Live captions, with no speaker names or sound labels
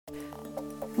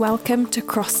Welcome to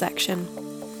Cross Section,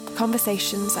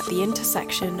 conversations at the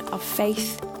intersection of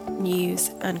faith, news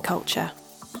and culture.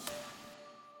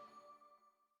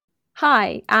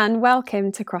 Hi, and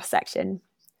welcome to Cross Section.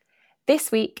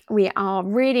 This week, we are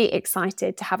really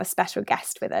excited to have a special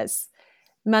guest with us.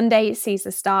 Monday sees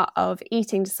the start of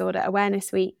Eating Disorder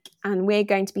Awareness Week, and we're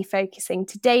going to be focusing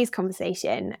today's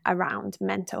conversation around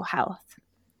mental health.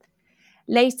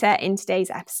 Later in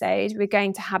today's episode, we're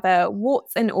going to have a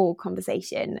warts and all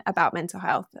conversation about mental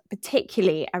health,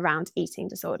 particularly around eating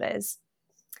disorders.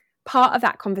 Part of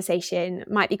that conversation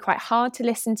might be quite hard to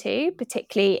listen to,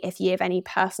 particularly if you have any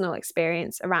personal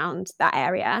experience around that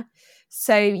area.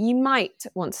 So you might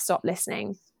want to stop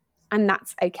listening, and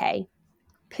that's okay.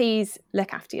 Please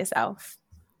look after yourself.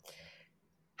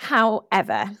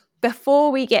 However, before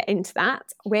we get into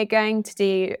that, we're going to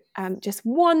do just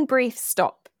one brief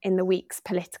stop in the week's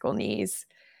political news.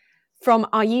 From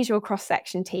our usual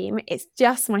cross-section team, it's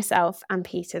just myself and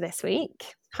Peter this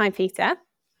week. Hi, Peter.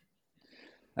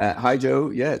 Hi, Joe.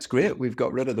 Yeah, it's great. We've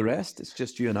got rid of the rest. It's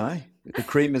just you and I. The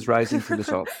cream is rising from the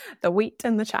top. The wheat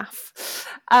and the chaff.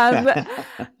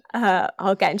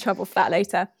 I'll get in trouble for that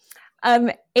later.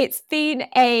 It's been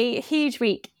a huge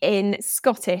week in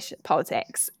Scottish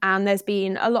politics, and there's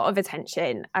been a lot of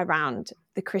attention around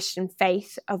the Christian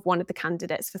faith of one of the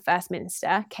candidates for First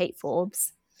Minister, Kate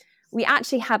Forbes. We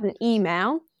actually had an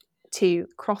email to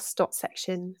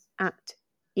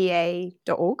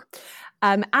cross.section@ea.org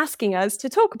asking us to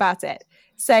talk about it.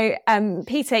 So,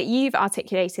 Peter, you've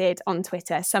articulated on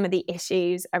Twitter some of the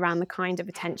issues around the kind of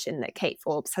attention that Kate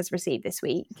Forbes has received this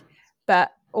week,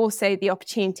 but also the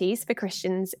opportunities for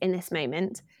Christians in this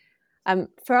moment.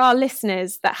 For our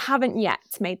listeners that haven't yet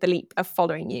made the leap of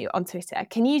following you on Twitter,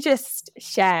 can you just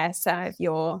share some of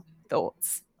your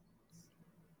thoughts?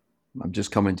 I'm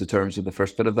just coming to terms with the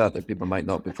first bit of that people might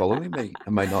not be following me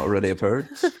and might not already have heard.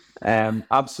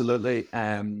 Absolutely.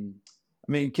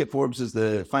 Kate Forbes is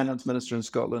the finance minister in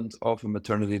Scotland, off on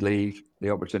maternity leave.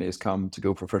 The opportunity has come to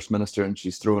go for First Minister, and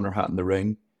she's thrown her hat in the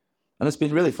ring. And it's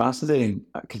been really fascinating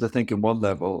because I think in one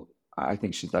level, I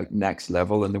think she's like next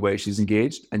level in the way she's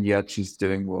engaged. And yet she's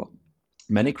doing what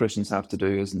many Christians have to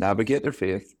do, is navigate their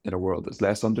faith in a world that's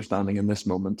less understanding in this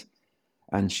moment.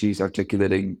 And she's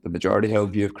articulating the majority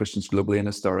held view of Christians globally and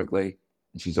historically.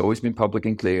 And she's always been public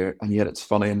and clear. And yet it's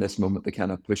funny in this moment, the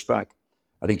kind of pushback.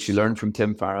 I think she learned from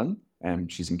Tim Farron,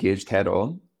 and she's engaged head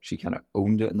on. She kind of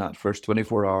owned it in that first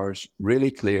 24 hours,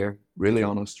 really clear, really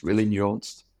honest, really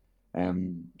nuanced.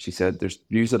 She said, there's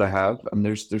views that I have, and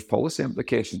there's policy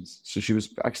implications. So she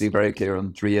was actually very clear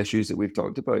on 3 issues that we've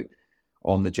talked about.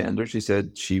 On the gender, she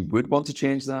said she would want to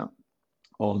change that.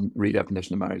 On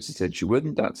redefinition of marriage, she said she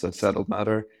wouldn't. That's a settled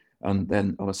matter. And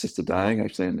then on assisted dying,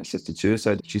 actually, and assisted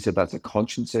suicide, she said that's a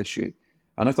conscience issue.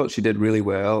 And I thought she did really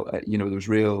well. There was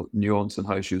real nuance in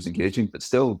how she was engaging, but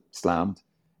still slammed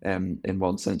in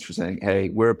one sense for saying, hey,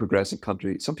 we're a progressive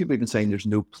country. Some people even saying there's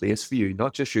no place for you,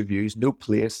 not just your views, no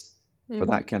place for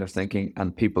that kind of thinking,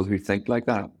 and people who think like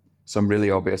that. Some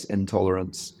really obvious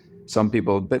intolerance. Some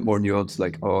people a bit more nuanced,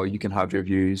 like, oh, you can have your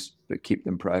views, but keep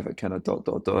them private, kind of ...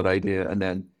 idea. And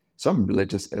then some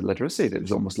religious illiteracy that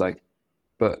was almost like,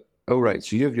 but, oh, right,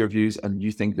 so you have your views and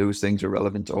you think those things are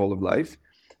relevant to all of life.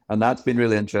 And that's been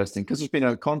really interesting because there's been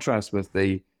a contrast with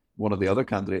one of the other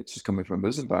candidates who's coming from a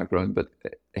Muslim background, but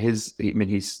he's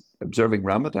observing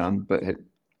Ramadan, but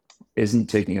isn't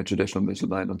taking a traditional Muslim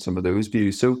line on some of those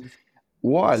views. So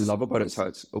what I love about it is how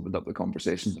it's opened up the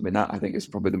conversation. That I think is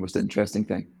probably the most interesting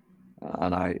thing.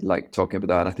 And I like talking about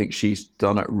that. I think she's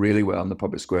done it really well in the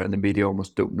public square, and the media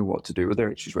almost don't know what to do with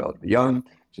her. She's relatively young,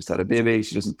 just had a baby.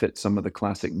 She doesn't fit some of the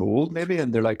classic mold, maybe.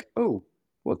 And they're like, oh,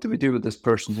 what do we do with this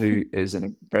person who is in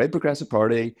a very progressive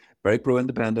party, very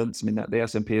pro-independence? The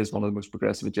SNP is one of the most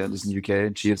progressive agendas in the UK,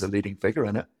 and she is a leading figure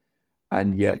in it.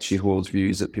 And yet she holds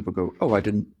views that people go,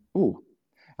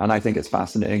 And I think it's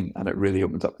fascinating, and it really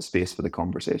opens up the space for the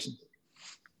conversation.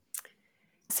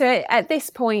 So at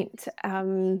this point,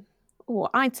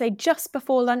 I'd say just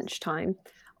before lunchtime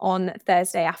on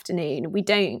Thursday afternoon, we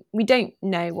don't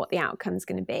know what the outcome is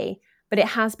going to be, but it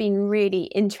has been really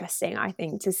interesting, I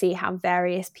think, to see how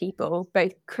various people,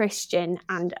 both Christian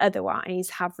and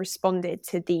otherwise, have responded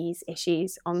to these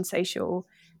issues on social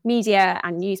media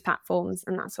and news platforms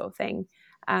and that sort of thing.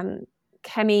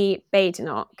 Kemi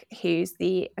Badenoch, who's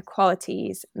the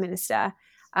Equalities Minister,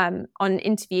 on an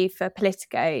interview for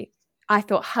Politico, I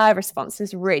thought her response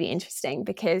was really interesting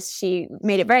because she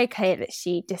made it very clear that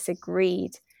she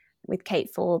disagreed with Kate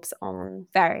Forbes on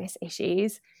various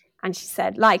issues. And she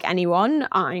said, like anyone,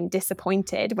 I'm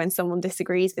disappointed when someone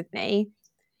disagrees with me.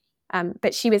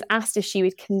 But she was asked if she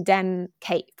would condemn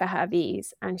Kate for her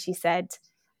views. And she said,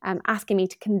 Asking me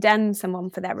to condemn someone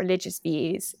for their religious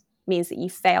views means that you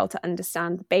fail to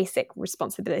understand the basic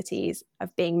responsibilities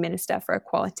of being Minister for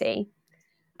Equality.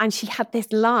 And she had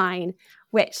this line,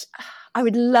 which I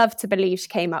would love to believe she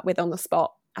came up with on the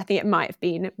spot. I think it might have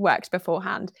been worked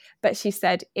beforehand. But she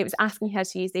said it was asking her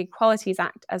to use the Equalities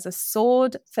Act as a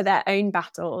sword for their own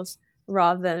battles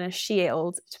rather than a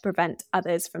shield to prevent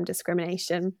others from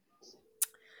discrimination.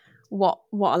 What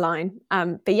a line.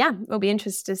 But yeah, we'll be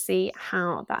interested to see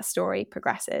how that story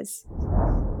progresses.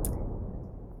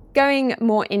 Going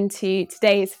more into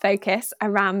today's focus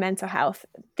around mental health,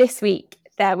 this week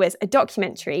there was a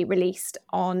documentary released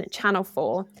on Channel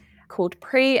 4 called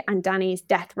Prue and Danny's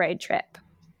Death Road Trip,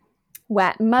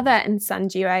 where mother and son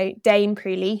duo Dame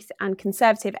Prue Leith and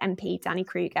Conservative MP Danny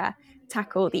Kruger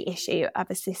tackle the issue of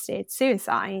assisted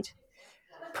suicide.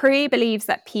 Prue believes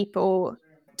that people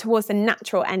towards the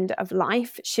natural end of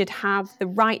life should have the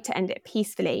right to end it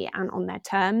peacefully and on their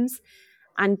terms.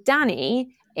 And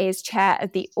Danny is chair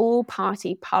of the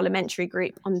all-party parliamentary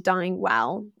group on Dying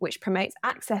Well, which promotes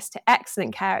access to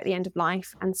excellent care at the end of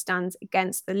life and stands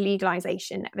against the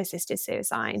legalisation of assisted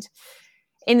suicide.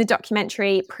 In the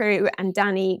documentary, Prue and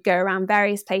Danny go around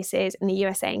various places in the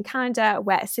USA and Canada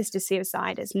where assisted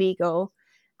suicide is legal,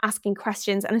 asking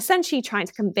questions and essentially trying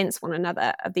to convince one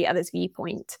another of the other's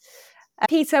viewpoint.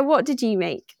 Peter, what did you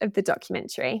make of the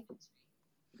documentary?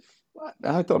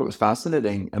 I thought it was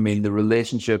fascinating. I mean, the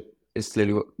relationship is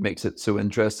clearly what makes it so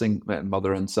interesting,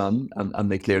 mother and son,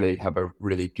 and they clearly have a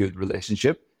really good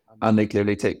relationship, and they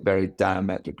clearly take very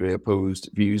diametrically opposed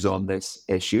views on this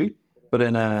issue, but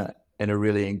in a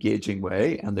really engaging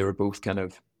way. And they were both kind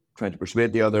of trying to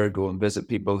persuade the other, go and visit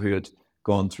people who had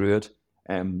gone through it.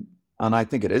 And I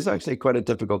think it is actually quite a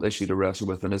difficult issue to wrestle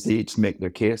with. And as they each make their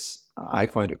case, I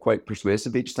find it quite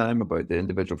persuasive each time about the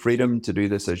individual freedom to do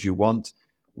this as you want.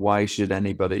 Why should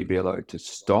anybody be allowed to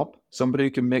stop somebody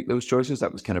who can make those choices?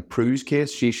 That was kind of Prue's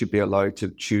case. She should be allowed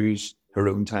to choose her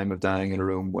own time of dying in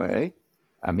her own way.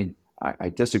 I mean, I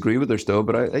disagree with her still,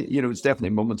 but it's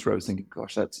definitely moments where I was thinking,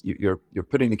 gosh, you're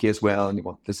putting the case well, and you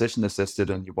want physician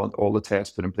assisted, and you want all the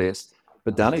tests put in place.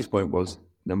 But Danny's point was,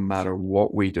 no matter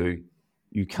what we do,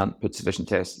 you can't put sufficient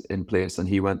tests in place. And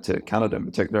he went to Canada in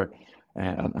particular,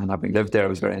 and having lived there, I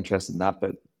was very interested in that.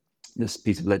 But this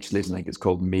piece of legislation, I think it's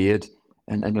called MAID,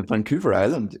 and in Vancouver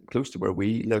Island, close to where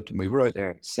we lived and we were out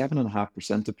there,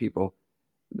 7.5% of people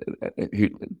who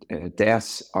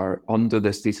deaths are under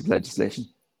this piece of legislation.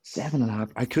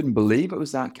 7.5. I couldn't believe it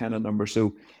was that kind of number.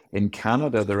 So in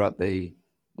Canada, they're at the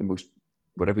most,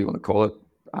 whatever you want to call it,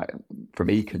 for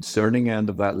me, concerning end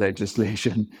of that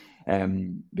legislation,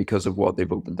 because of what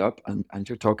they've opened up. And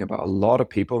you're talking about a lot of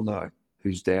people now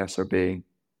whose deaths are being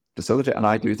facilitated. And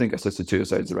I do think assisted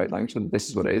suicide is the right language. This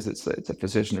is what it is. It's a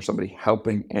physician or somebody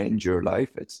helping end your life.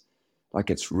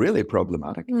 It's really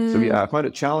problematic. So yeah, I find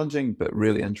it challenging, but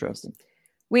really interesting.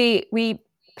 We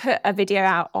put a video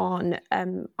out on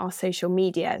our social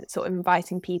media, sort of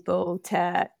inviting people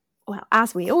to, well,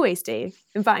 as we always do,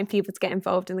 inviting people to get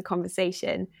involved in the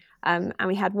conversation. And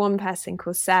we had one person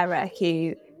called Sarah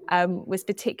who was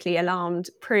particularly alarmed.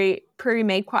 Prue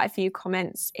made quite a few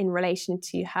comments in relation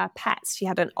to her pets. She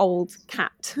had an old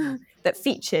cat that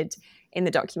featured in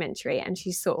the documentary, and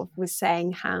she sort of was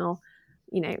saying how,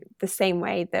 the same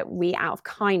way that we, out of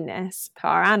kindness, put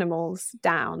our animals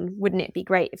down, wouldn't it be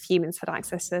great if humans had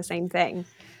access to the same thing?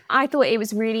 I thought it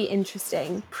was really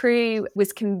interesting. Prue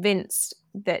was convinced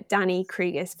that Danny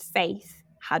Kruger's faith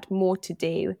had more to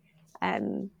do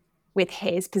with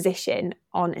his position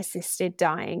on assisted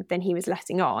dying than he was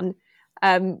letting on.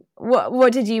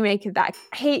 What did you make of that?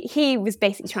 He was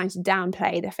basically trying to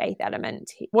downplay the faith element.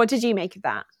 What did you make of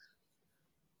that?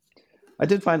 I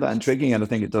did find that intriguing, and I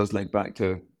think it does link back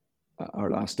to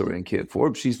our last story in Kate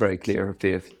Forbes. She's very clear her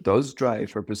faith does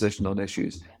drive her position on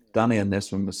issues. Danny in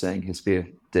this one was saying his faith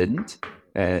didn't.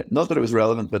 Not that it was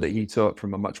relevant, but that he saw it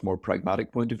from a much more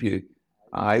pragmatic point of view.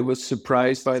 I was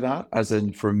surprised by that, as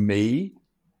in for me,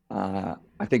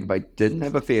 I think if I didn't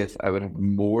have a faith, I would have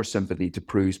more sympathy to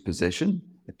Prue's position.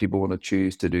 If people want to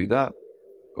choose to do that,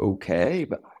 okay.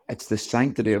 But it's the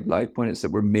sanctity of life point. It's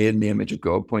that we're made in the image of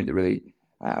God point that really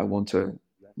I want to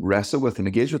wrestle with and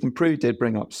engage with. And Prue did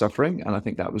bring up suffering, and I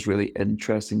think that was really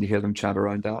interesting to hear them chat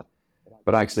around that.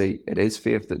 But actually, it is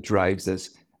faith that drives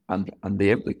this, and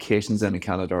the implications in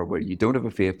Canada are where you don't have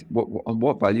a faith. On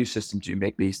what value system do you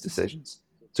make these decisions?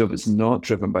 So if it's not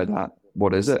driven by that,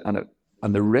 what is it?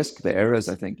 And the risk there is,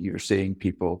 I think you're seeing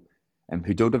people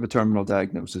who don't have a terminal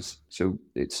diagnosis. So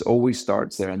it always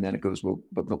starts there, and then it goes, well,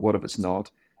 but what if it's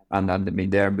not? And I mean,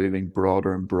 they're moving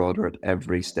broader and broader at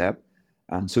every step.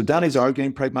 And so Danny's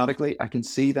arguing pragmatically. I can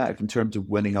see that in terms of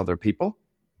winning other people.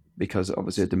 because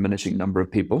obviously a diminishing number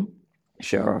of people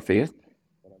share our faith.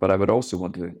 But I would also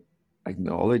want to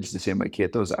acknowledge, the same way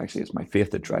Kate does, actually, it's my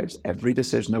faith that drives every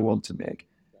decision I want to make.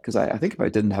 Because I think if I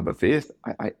didn't have a faith,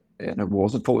 and I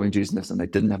wasn't following Jesus, and I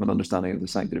didn't have an understanding of the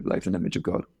sanctity of life and image of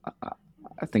God,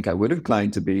 I think I would have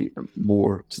inclined to be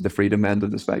more to the freedom end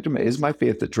of the spectrum. It is my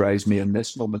faith that drives me in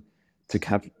this moment to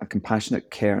have a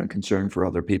compassionate care and concern for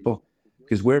other people.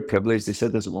 Because we're privileged, they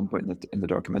said this at one point in the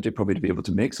documentary, probably to be able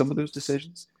to make some of those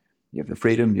decisions. You have the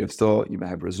freedom, you have thought, you may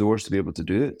have resource to be able to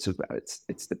do it. So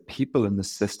it's the people in the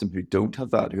system who don't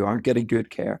have that, who aren't getting good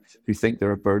care, who think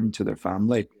they're a burden to their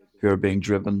family, who are being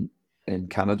driven in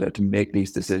Canada to make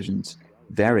these decisions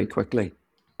very quickly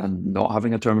and not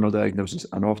having a terminal diagnosis,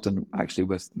 and often actually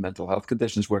with mental health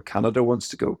conditions where Canada wants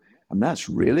to go. And that's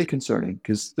really concerning,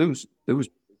 because those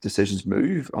decisions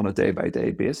move on a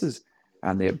day-by-day basis,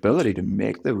 and the ability to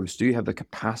make those, do you have the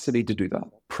capacity to do that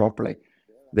properly?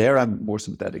 There, I'm more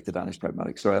sympathetic to Danish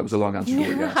pragmatic. Sorry, that was a long answer to what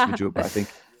you asked me, Joe, but I think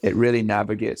it really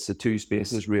navigates the two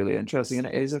spaces really interesting, and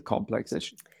it is a complex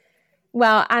issue.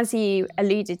 Well, as you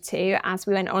alluded to, as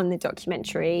we went on in the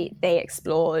documentary, they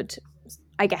explored,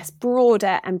 I guess,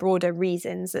 broader and broader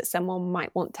reasons that someone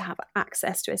might want to have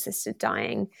access to assisted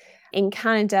dying. In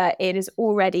Canada, it is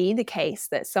already the case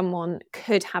that someone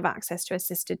could have access to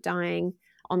assisted dying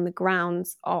on the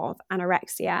grounds of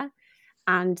anorexia,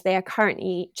 and they are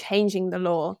currently changing the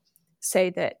law so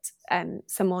that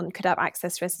someone could have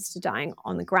access to assisted dying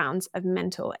on the grounds of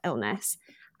mental illness.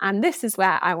 And this is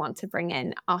where I want to bring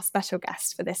in our special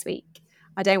guest for this week.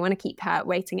 I don't want to keep her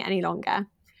waiting any longer.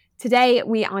 Today,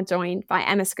 we are joined by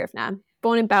Emma Scrivener.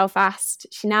 Born in Belfast,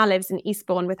 she now lives in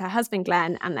Eastbourne with her husband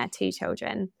Glenn and their 2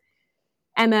 children.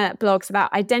 Emma blogs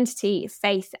about identity,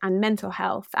 faith, and mental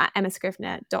health at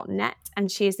emmascrivener.net, and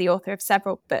she is the author of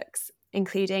several books,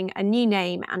 including A New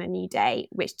Name and A New Day,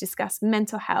 which discuss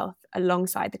mental health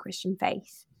alongside the Christian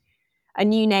faith. A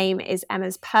New Name is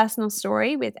Emma's personal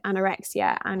story with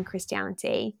anorexia and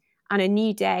Christianity, and A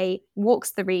New Day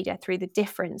walks the reader through the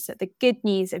difference that the good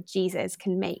news of Jesus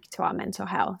can make to our mental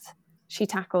health. She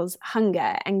tackles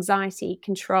hunger, anxiety,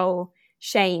 control,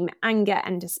 shame, anger,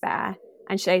 and despair,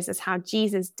 and shows us how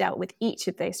Jesus dealt with each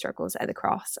of those struggles at the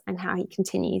cross and how he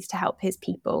continues to help his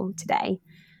people today.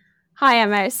 Hi,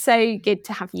 Emma. It's so good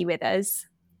to have you with us.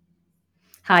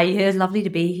 Hi, it's lovely to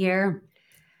be here.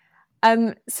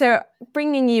 So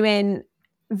bringing you in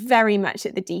very much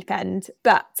at the deep end,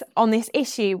 but on this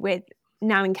issue with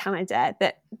now in Canada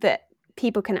that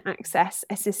people can access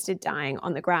assisted dying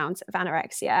on the grounds of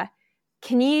anorexia,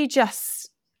 can you just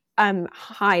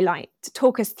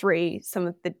talk us through some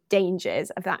of the dangers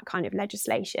of that kind of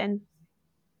legislation?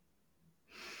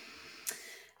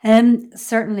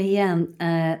 Certainly,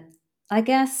 yeah. I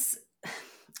guess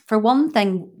for one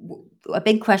thing, a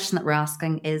big question that we're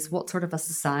asking is, what sort of a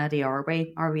society are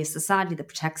we? Are we a society that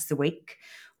protects the weak?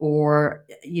 Or,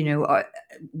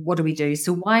 what do we do?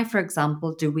 So why, for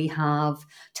example, do we have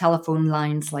telephone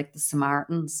lines like the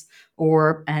Samaritans?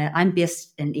 Or I'm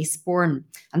based in Eastbourne,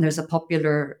 and there's a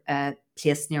popular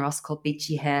place near us called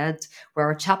Beachy Head where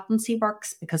our chaplaincy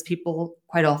works, because people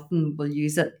quite often will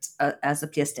use it as a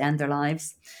place to end their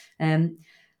lives.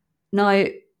 Now,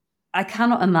 I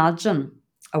cannot imagine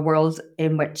a world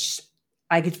in which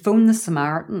I could phone the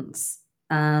Samaritans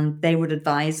and they would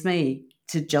advise me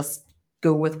to just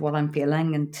go with what I'm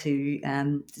feeling and to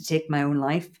take my own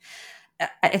life.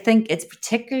 I think it's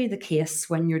particularly the case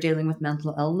when you're dealing with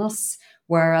mental illness,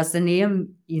 where, as the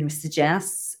name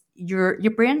suggests, your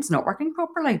brain's not working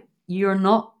properly. You're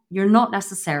not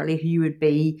necessarily who you would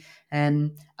be at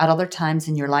other times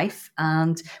in your life.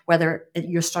 And whether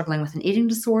you're struggling with an eating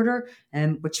disorder,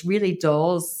 which really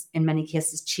does, in many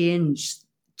cases, change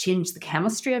the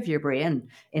chemistry of your brain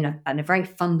in a very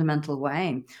fundamental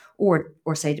way, or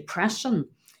say depression,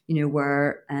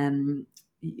 where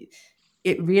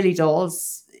it really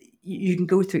does. You can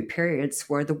go through periods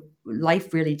where the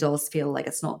life really does feel like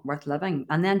it's not worth living,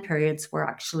 and then periods where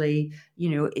actually,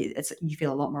 you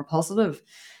feel a lot more positive.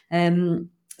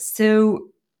 So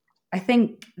I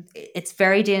think it's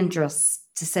very dangerous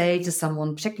to say to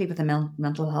someone, particularly with a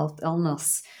mental health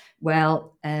illness,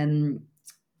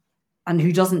 and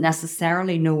who doesn't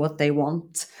necessarily know what they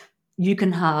want, you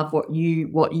can have what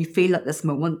you feel at this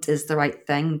moment is the right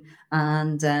thing,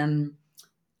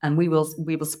 and we will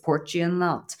support you in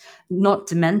that. Not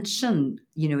to mention,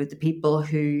 the people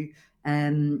who,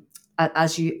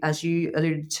 as you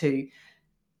alluded to,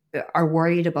 are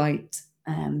worried about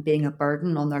being a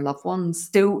burden on their loved ones.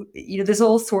 So there's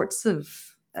all sorts of,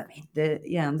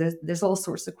 there's all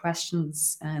sorts of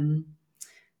questions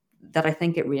that I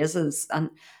think it raises,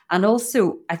 and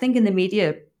also I think in the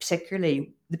media,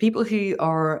 particularly, the people who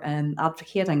are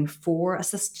advocating for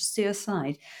assisted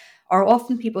suicide are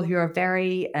often people who are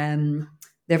very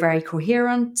they're very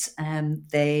coherent.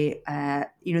 They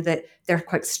they're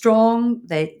quite strong.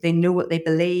 They know what they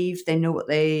believe. They know what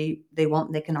they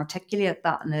want. They can articulate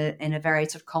that in a very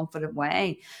sort of confident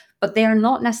way. But they are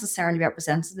not necessarily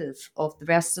representative of the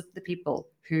rest of the people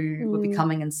who would be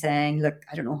coming and saying, "Look,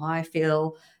 I don't know how I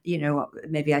feel.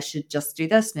 Maybe I should just do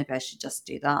this. Maybe I should just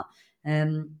do that."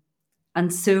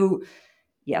 And so,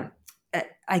 yeah.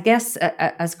 I guess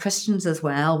as Christians as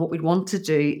well, what we'd want to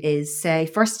do is say,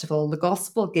 first of all, the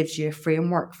gospel gives you a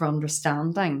framework for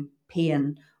understanding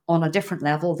pain on a different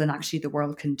level than actually the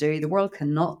world can do. The world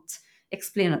cannot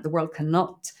explain it. The world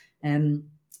cannot,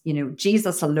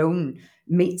 Jesus alone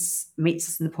meets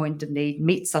us in the point of need,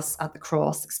 meets us at the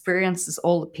cross, experiences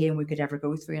all the pain we could ever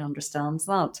go through and understands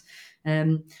that.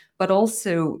 But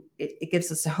also it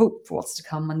gives us a hope for what's to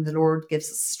come, and the Lord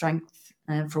gives us strength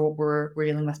for what we're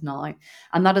dealing with now.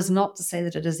 And that is not to say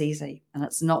that it is easy, and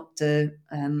it's not to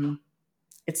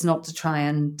try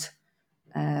and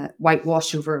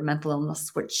whitewash over mental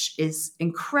illness, which is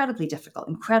incredibly difficult,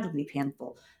 incredibly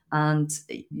painful. And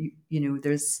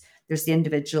there's the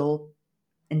individual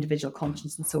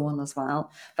conscience and so on as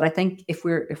well. But I think if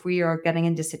we are getting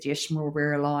into a situation where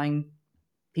we're allowing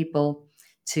people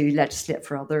to legislate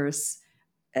for others,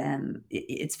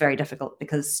 it's very difficult,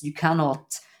 because you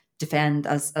cannot defend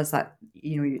as that,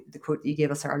 the quote you gave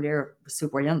us earlier was so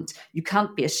brilliant. You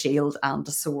can't be a shield and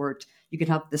a sword. You can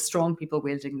have the strong people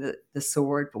wielding the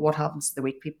sword, but what happens to the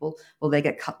weak people? Well, they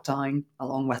get cut down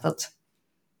along with it.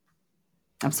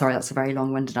 I'm sorry, that's a very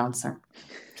long-winded answer.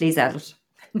 Please edit.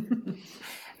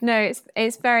 No,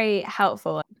 it's very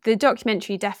helpful. The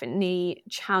documentary definitely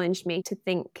challenged me to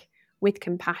think with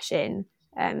compassion.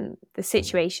 The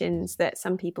situations that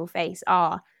some people face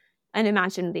are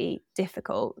unimaginably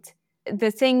difficult.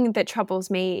 The thing that troubles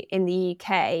me in the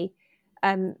UK,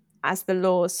 as the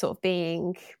laws sort of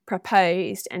being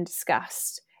proposed and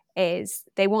discussed, is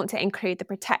they want to include the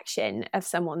protection of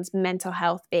someone's mental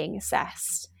health being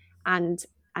assessed and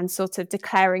sort of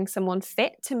declaring someone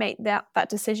fit to make that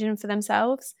decision for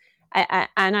themselves.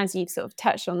 And as you've sort of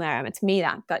touched on there, Emma, to me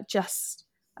that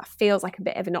feels like a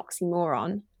bit of an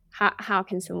oxymoron. How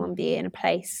can someone be in a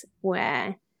place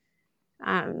where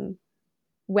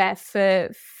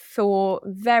for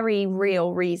very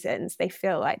real reasons they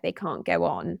feel like they can't go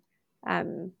on,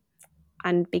 and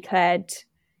be declared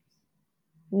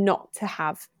not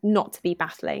to be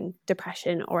battling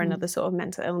depression or another sort of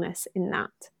mental illness in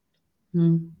that?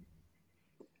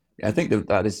 I think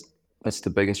that's the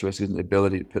biggest risk, isn't the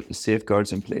ability to put the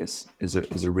safeguards in place is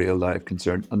a real life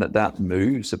concern, and that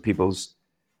moves, that people's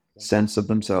sense of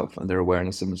themselves and their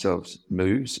awareness of themselves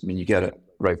moves. I mean, you get it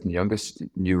right from the youngest.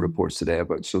 New reports today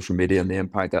about social media and the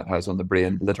impact that has on the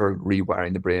brain, literally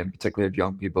rewiring the brain, particularly of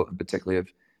young people and particularly of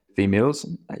females.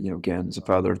 Again, as a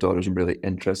father of daughters, I'm really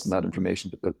interested in that information,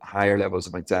 but the higher levels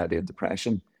of anxiety and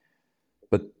depression.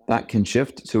 But that can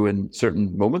shift. So in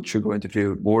certain moments, you're going to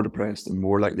feel more depressed and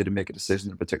more likely to make a decision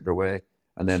in a particular way.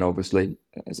 And then obviously,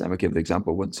 as Emma gave the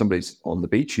example, when somebody's on the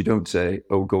beach, you don't say,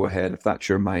 "Oh, go ahead. If that's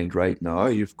your mind right now,"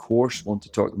 you of course want to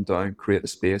talk them down, create a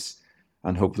space,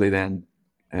 and hopefully then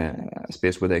a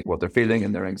space where what they're feeling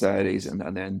and their anxieties, and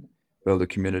then build a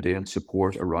community and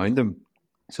support around them.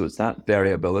 So it's that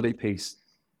variability piece,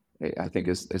 I think,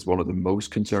 is one of the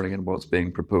most concerning in what's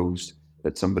being proposed,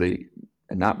 that somebody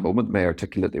in that moment may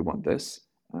articulate they want this,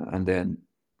 and then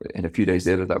in a few days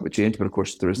later that would change. But of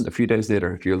course, there isn't a few days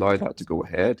later. If you allow that to go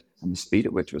ahead, and the speed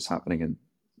at which it was happening in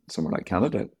somewhere like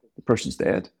Canada, the person's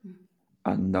dead.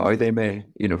 And now they may,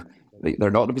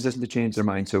 they're not in a position to change their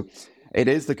mind. So it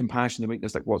is the compassion, the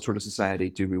weakness, like what sort of society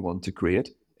do we want to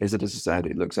create? Is it a society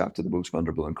that looks after the most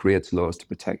vulnerable and creates laws to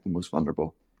protect the most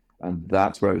vulnerable? And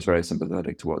that's where I was very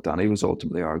sympathetic to what Danny was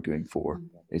ultimately arguing for,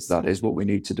 is that is what we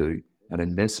need to do. And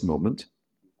in this moment,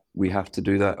 we have to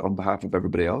do that on behalf of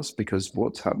everybody else, because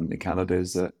what's happening in Canada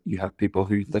is that you have people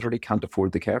who literally can't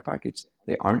afford the care package.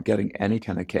 They aren't getting any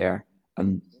kind of care.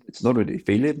 And it's not really they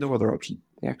feel they have no other option.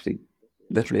 They actually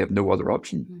literally have no other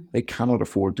option. They cannot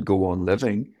afford to go on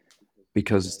living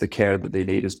because the care that they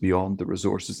need is beyond the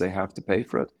resources they have to pay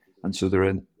for it. And so they're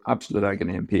in absolute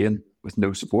agony and pain with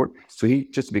no support. So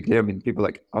just to be clear, I mean, people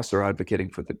like us are advocating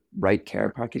for the right care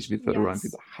package to be put around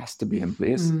people. It has to be in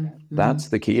place. That's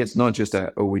the key. It's not just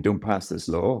we don't pass this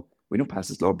law. We don't pass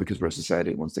this law because we're a society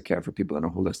that wants to care for people in a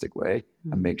holistic way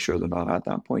and make sure they're not at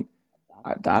that point.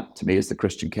 That, to me, is the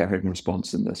Christian caring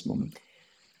response in this moment.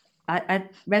 I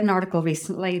read an article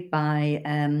recently by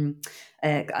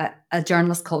a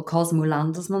journalist called Cosmo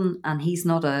Landesman, and he's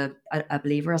not a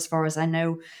believer as far as I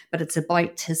know, but it's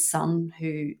about his son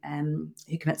who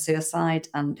commits suicide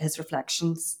and his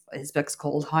reflections. His book's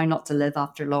called How Not to Live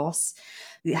After Loss.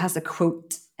 It has a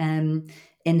quote in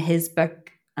his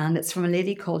book, and it's from a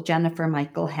lady called Jennifer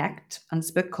Michael Hecht, and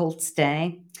it's a book called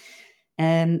Stay.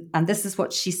 And this is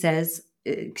what she says.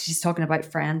 She's talking about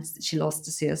friends that she lost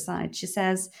to suicide. She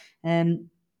says,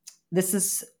 this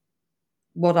is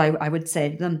what I would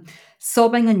say to them.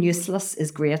 Sobbing and useless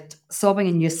is great. Sobbing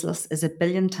and useless is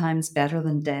 1,000,000,000 times better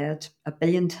than dead.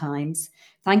 1,000,000,000 times.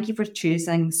 Thank you for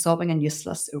choosing sobbing and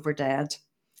useless over dead.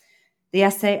 The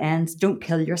essay ends, don't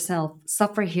kill yourself.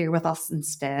 Suffer here with us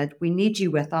instead. We need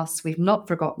you with us. We've not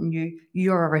forgotten you.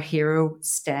 You're our hero.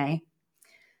 Stay.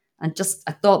 And just,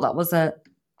 I thought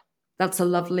that's a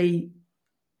lovely,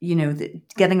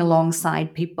 getting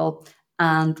alongside people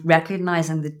and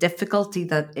recognizing the difficulty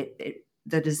that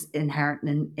that is inherent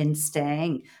in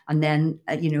staying. And then,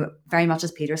 very much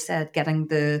as Peter said, getting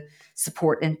the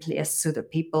support in place so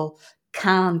that people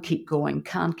can keep going,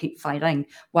 can keep fighting,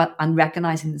 and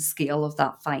recognizing the scale of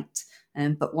that fight,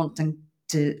 but wanting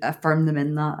to affirm them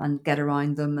in that and get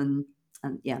around them and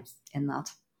in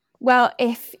that. Well,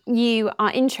 if you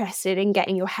are interested in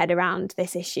getting your head around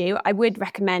this issue, I would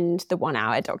recommend the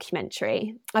 1-hour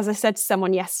documentary. As I said to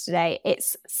someone yesterday,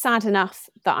 it's sad enough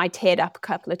that I teared up a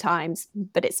couple of times,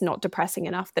 but it's not depressing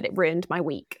enough that it ruined my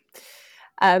week.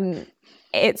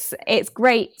 It's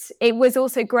great. It was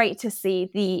also great to see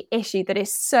the issue that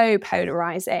is so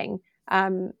polarizing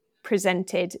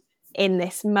presented in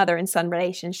this mother and son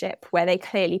relationship, where they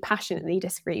clearly passionately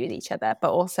disagree with each other,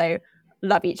 but also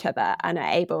love each other and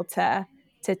are able to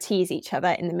tease each other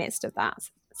in the midst of that.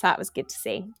 So that was good to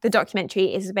see. The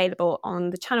documentary is available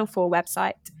on the Channel 4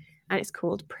 website, and it's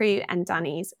called Prue and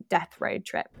Danny's Death Road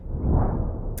Trip.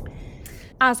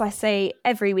 As I say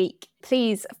every week,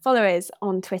 please follow us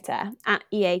on Twitter at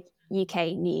EA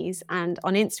UK News and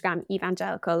on Instagram,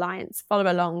 Evangelical Alliance.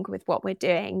 Follow along with what we're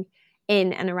doing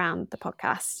in and around the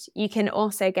podcast. You can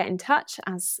also get in touch,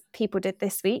 as people did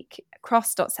this week,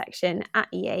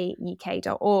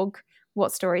 cross.section@eauk.org.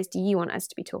 What stories do you want us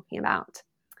to be talking about?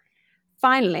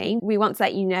 Finally, we want to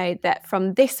let you know that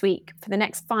from this week, for the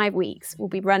next 5 weeks, we'll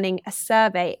be running a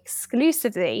survey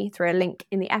exclusively through a link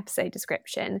in the episode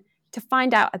description to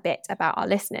find out a bit about our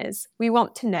listeners. We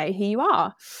want to know who you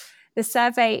are. The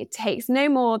survey takes no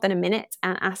more than a minute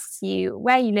and asks you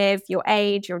where you live, your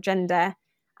age, your gender.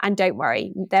 And don't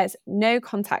worry, there's no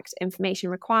contact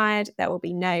information required. There will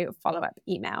be no follow-up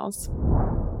emails.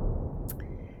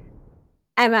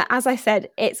 Emma, as I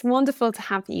said, it's wonderful to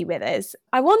have you with us.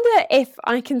 I wonder if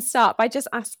I can start by just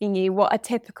asking you what a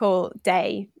typical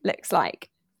day looks like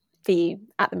for you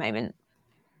at the moment.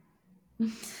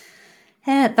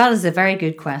 That is a very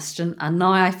good question. And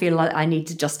now I feel like I need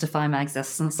to justify my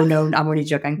existence. Oh, no, I'm only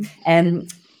joking.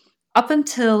 Up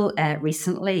until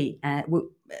recently,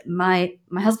 my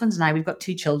husband and I, we've got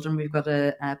 2 children. We've got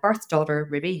a birth daughter,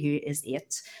 Ruby, who is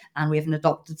 8, and we have an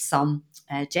adopted son,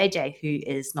 JJ, who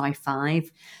is now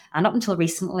 5. And up until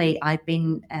recently, I've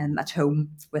been at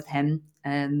home with him,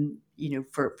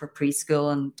 for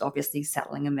preschool and obviously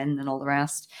settling him in and all the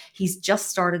rest. He's just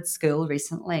started school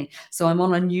recently, so I'm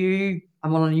on a new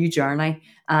journey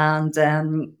and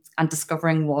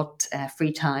discovering what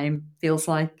free time feels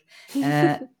like.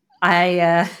 And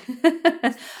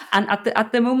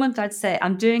at the moment, I'd say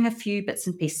I'm doing a few bits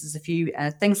and pieces, a few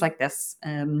things like this,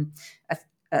 a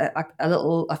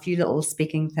few little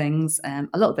speaking things, a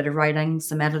little bit of writing,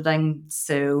 some editing.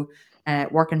 So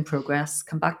work in progress.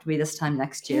 Come back to me this time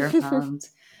next year, and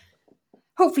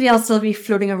hopefully I'll still be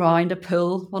floating around a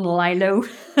pool on a lilo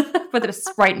with a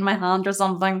Sprite in my hand or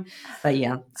something. But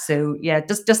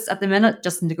just at the minute,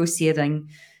 just negotiating.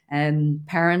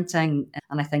 Parenting,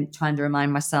 and I think trying to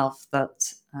remind myself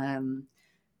that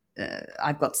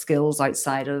I've got skills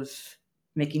outside of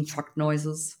making truck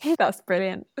noises. That's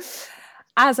brilliant.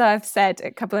 As I've said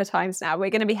a couple of times now,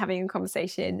 we're going to be having a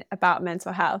conversation about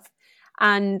mental health,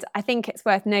 and I think it's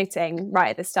worth noting right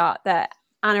at the start that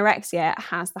anorexia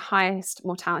has the highest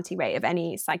mortality rate of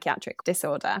any psychiatric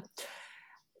disorder.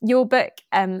 Your book,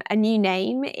 A New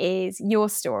Name, is your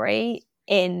story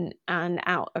in and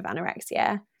out of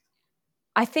anorexia.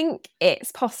 I think it's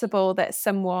possible that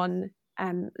someone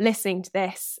listening to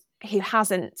this who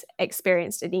hasn't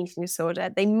experienced an eating disorder,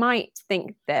 they might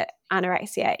think that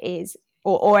anorexia is,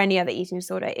 or any other eating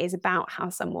disorder, is about how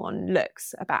someone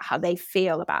looks, about how they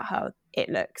feel about how it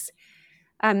looks.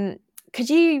 Could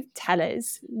you tell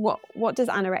us what does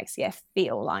anorexia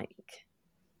feel like?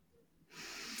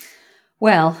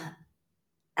 Well,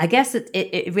 I guess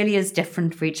it really is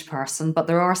different for each person, but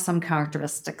there are some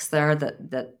characteristics there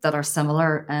that are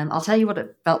similar. I'll tell you what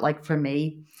it felt like for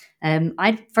me.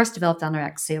 I first developed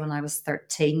anorexia when I was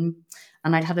 13,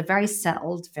 and I'd had a very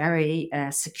settled, very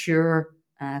secure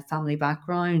family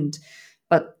background.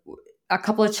 But a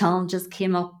couple of challenges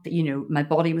came up. You know, my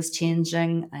body was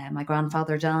changing. My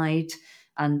grandfather died.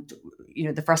 And, you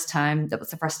know, that was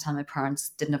the first time my parents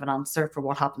didn't have an answer for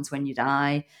what happens when you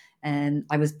die. And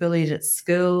I was bullied at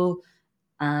school,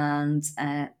 and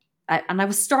I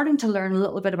was starting to learn a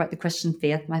little bit about the Christian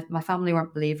faith. My family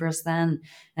weren't believers then,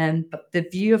 but the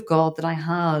view of God that I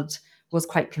had was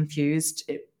quite confused.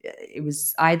 It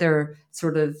was either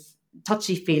sort of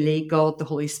touchy-feely, God the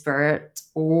Holy Spirit,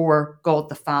 or God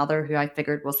the Father, who I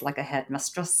figured was like a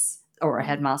headmistress or a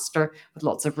headmaster with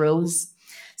lots of rules.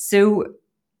 So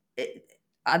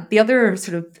the other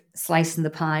sort of slice in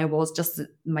the pie was just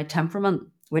my temperament,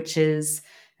 which is,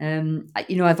 you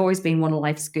know, I've always been one of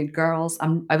life's good girls.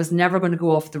 I was never going to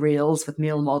go off the rails with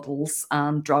male models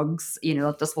and drugs. You know,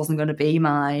 that just wasn't going to be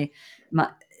my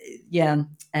yeah.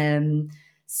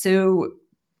 So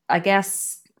I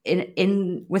guess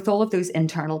in with all of those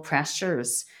internal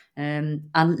pressures, and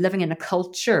living in a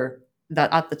culture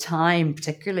that at the time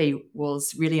particularly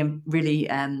was really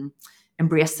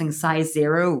embracing size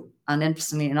zero, and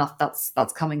interestingly enough, that's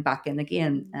coming back in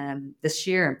again this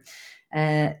year.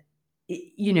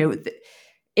 You know,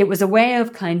 it was a way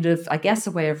of kind of, I guess,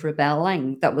 a way of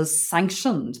rebelling that was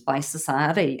sanctioned by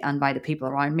society and by the people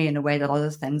around me in a way that other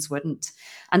things wouldn't.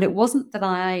 And it wasn't that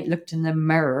I looked in the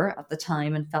mirror at the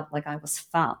time and felt like I was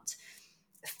fat.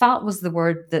 Fat was the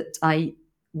word that I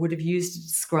would have used to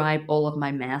describe all of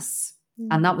my mess.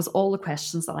 And that was all the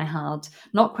questions that I had.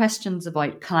 Not questions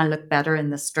about, can I look better in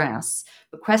this dress?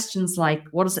 But questions like,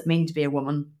 what does it mean to be a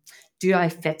woman? Do I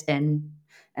fit in?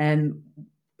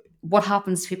 What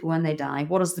happens to people when they die?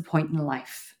 What is the point in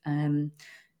life?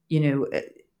 You know,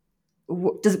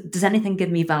 does anything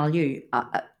give me value?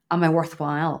 Am I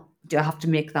worthwhile? Do I have to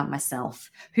make that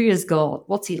myself? Who is God?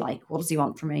 What's he like? What does he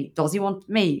want from me? Does he want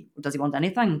me? Or does he want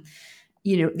anything?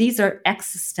 You know, these are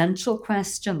existential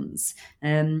questions.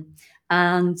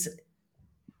 And,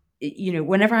 you know,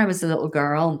 whenever I was a little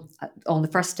girl, on the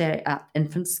first day at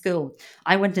infant school,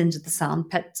 I went into the sand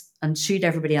pit and shooed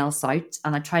everybody else out.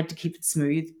 And I tried to keep it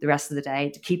smooth the rest of the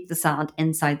day, to keep the sand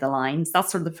inside the lines.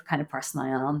 That's sort of the kind of person I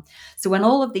am. So when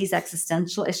all of these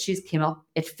existential issues came up,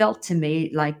 it felt to me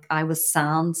like I was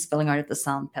sand spilling out of the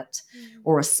sand pit,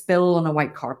 or a spill on a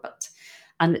white carpet.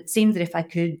 And it seemed that if I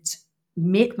could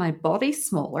make my body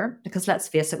smaller, because let's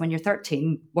face it, when you're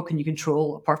 13, what can you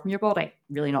control apart from your body?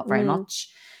 Really not very much.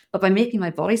 But by making my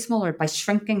body smaller, by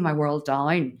shrinking my world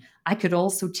down, I could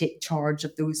also take charge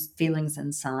of those feelings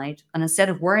inside. And instead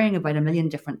of worrying about a million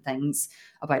different things,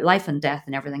 about life and death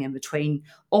and everything in between,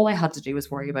 all I had to do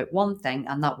was worry about one thing,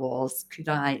 and that was, could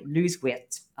I lose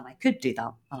weight? And I could do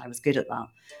that, and I was good at that.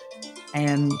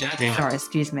 Sorry,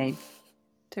 excuse me.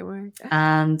 Don't worry.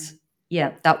 And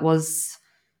yeah, that was...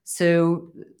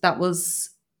 So that was,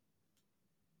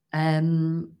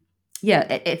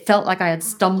 it felt like I had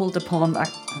stumbled upon...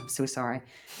 I'm so sorry.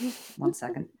 1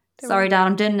 second. Sorry, Dad,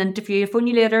 I'm doing an interview. Phone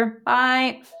you later.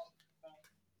 Bye.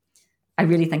 I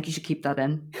really think you should keep that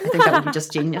in. I think that would be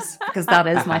just genius, because that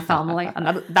is my family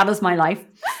and that is my life.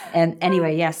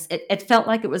 Anyway, yes, it felt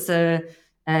like it was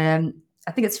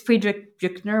I think it's Friedrich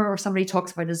Buchner or somebody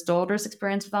talks about his daughter's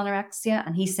experience with anorexia,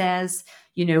 and he says,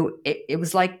 you know,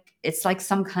 it's like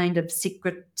some kind of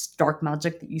secret dark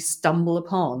magic that you stumble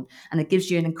upon, and it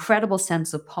gives you an incredible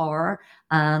sense of power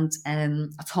and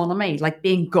autonomy, like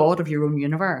being God of your own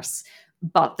universe.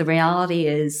 But the reality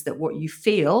is that what you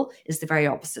feel is the very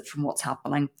opposite from what's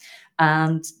happening.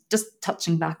 And just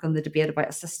touching back on the debate about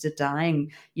assisted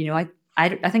dying, you know,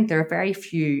 I think there are very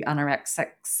few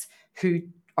anorexics who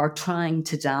are trying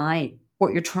to die.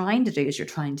 What you're trying to do is you're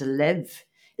trying to live.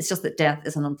 It's just that death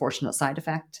is an unfortunate side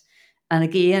effect. And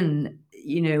again,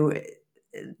 you know,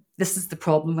 this is the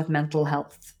problem with mental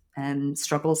health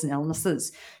struggles and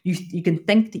illnesses. You can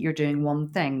think that you're doing one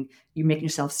thing, you're making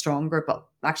yourself stronger, but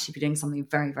actually be doing something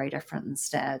very, very different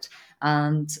instead.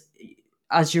 And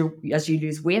as you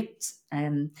lose weight,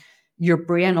 your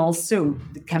brain also,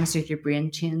 the chemistry of your brain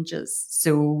changes.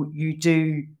 So you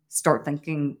do start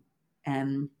thinking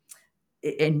in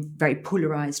very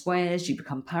polarized ways. You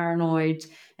become paranoid,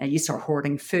 and you start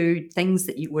hoarding food, things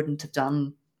that you wouldn't have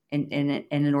done in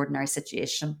an ordinary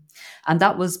situation. And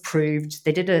that was proved.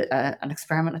 They did an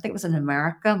experiment, I think it was in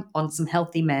America, on some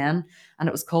healthy men, and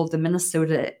it was called the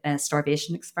Minnesota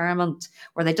starvation experiment,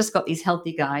 where they just got these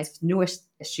healthy guys with no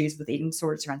issues with eating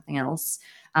disorders or anything else,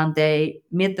 and they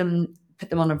made them put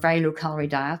them on a very low calorie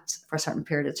diet for a certain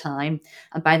period of time.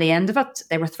 And by the end of it,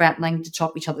 they were threatening to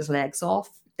chop each other's legs off.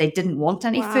 They didn't want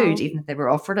any food, even if they were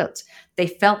offered it. They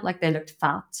felt like they looked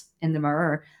fat in the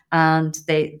mirror, and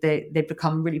they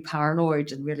become really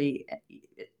paranoid and really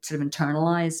sort of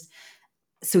internalized.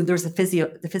 So there's the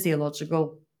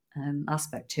physiological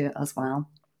aspect to it as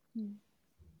well.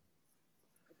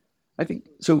 I think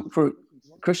so. For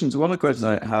Christians, one of the questions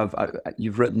I have,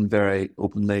 you've written very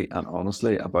openly and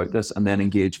honestly about this, and then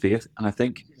engage faith. And I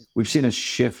think we've seen a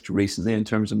shift recently in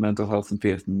terms of mental health and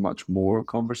faith, much more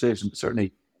conversation. But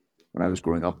certainly when I was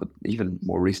growing up, but even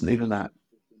more recently than that,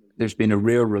 there's been a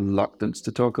real reluctance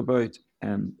to talk about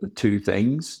the two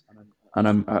things. And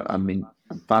I'm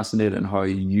fascinated in how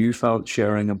you felt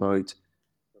sharing about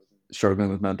struggling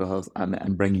with mental health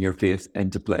and bringing your faith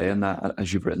into play in that,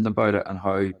 as you've written about it, and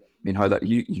how that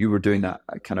you were doing that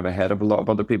kind of ahead of a lot of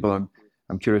other people.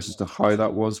 I'm curious as to how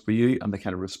that was for you and the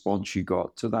kind of response you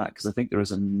got to that, because I think there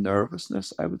is a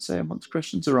nervousness, I would say, amongst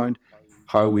Christians around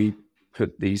how we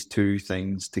put these two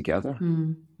things together.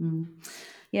 Mm-hmm.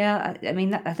 Yeah, I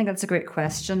mean, I think that's a great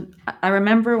question. I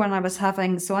remember when I was I had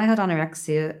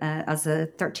anorexia as a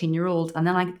 13-year-old, and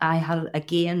then I had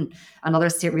again another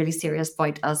really serious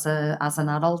bout as an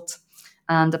adult.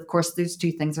 And of course, those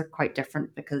two things are quite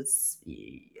different because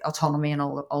autonomy and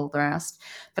all the rest.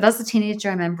 But as a teenager,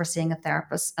 I remember seeing a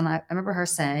therapist, and I remember her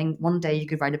saying, one day you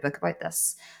could write a book about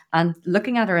this. And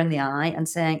looking at her in the eye and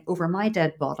saying, over my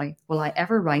dead body, will I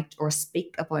ever write or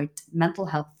speak about mental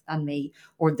health and me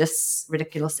or this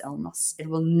ridiculous illness? It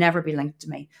will never be linked to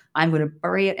me. I'm going to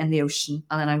bury it in the ocean,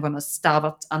 and then I'm going to stab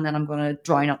it, and then I'm going to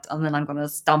drown it, and then I'm going to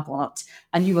stamp on it,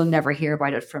 and you will never hear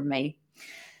about it from me.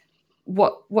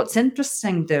 What's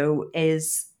interesting, though,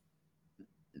 is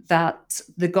that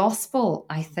the gospel,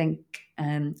 I think,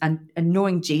 and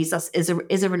knowing Jesus is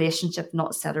a relationship, not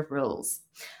a set of rules.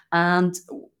 And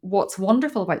what's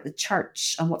wonderful about the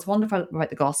church and what's wonderful about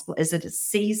the gospel is that it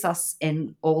sees us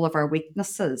in all of our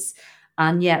weaknesses.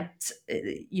 And yet,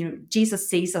 Jesus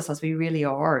sees us as we really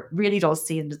are, really does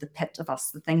see into the pit of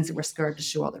us, the things that we're scared to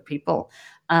show other people,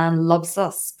 and loves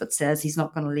us, but says he's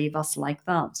not going to leave us like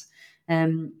that.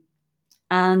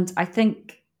 And I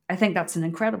think that's an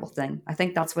incredible thing. I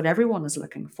think that's what everyone is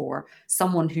looking for.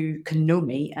 Someone who can know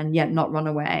me and yet not run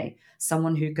away.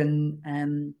 Someone who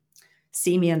can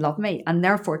see me and love me. And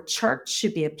therefore, church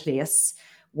should be a place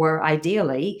where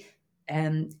ideally,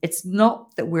 it's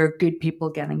not that we're good people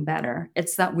getting better.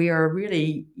 It's that we are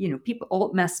really, people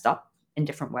all messed up in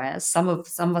different ways. Some of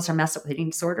us are messed up with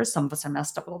eating disorders. Some of us are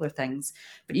messed up with other things.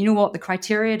 But you know what? The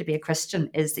criteria to be a Christian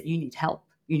is that you need help.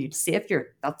 You need a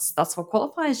savior. That's what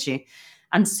qualifies you.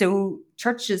 And so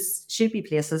churches should be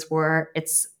places where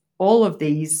it's all of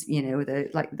these,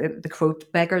 the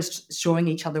quote, beggars showing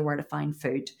each other where to find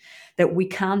food, that we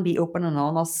can be open and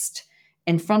honest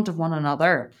in front of one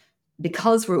another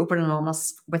because we're open and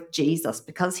honest with Jesus,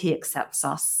 because he accepts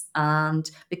us,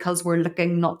 and because we're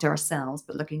looking not to ourselves,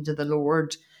 but looking to the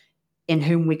Lord, in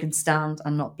whom we can stand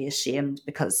and not be ashamed,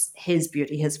 because his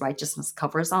beauty, his righteousness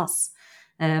covers us.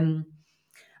 And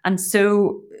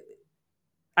so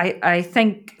I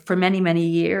think for many, many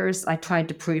years, I tried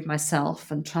to prove myself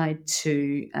and tried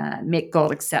to make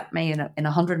God accept me in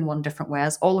 101 different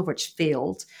ways, all of which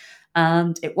failed.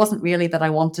 And it wasn't really that I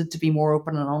wanted to be more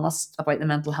open and honest about the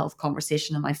mental health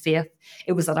conversation and my faith.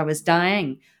 It was that I was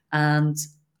dying and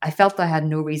I felt I had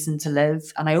no reason to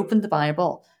live. And I opened the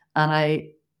Bible and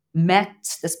I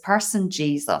met this person,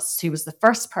 Jesus, who was the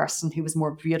first person who was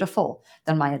more beautiful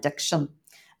than my addiction,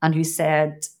 and who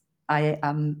said, I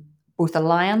am both a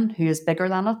lion who is bigger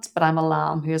than it, but I'm a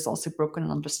lamb who is also broken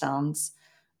and understands.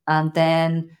 And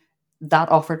then that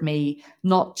offered me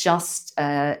not just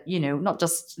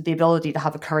the ability to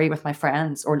have a curry with my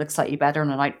friends or look slightly better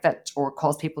in an outfit or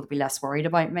cause people to be less worried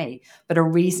about me, but a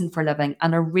reason for living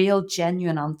and a real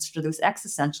genuine answer to those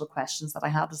existential questions that I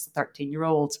had as a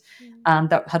 13-year-old. And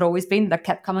that had always been, that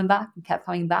kept coming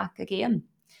back again.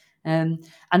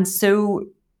 And so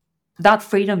that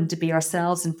freedom to be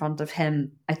ourselves in front of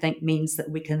him, I think, means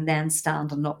that we can then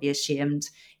stand and not be ashamed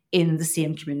in the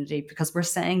same community, because we're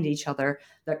saying to each other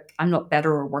that I'm not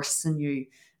better or worse than you.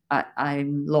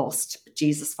 I'm lost, but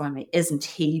Jesus found me. Isn't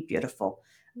he beautiful?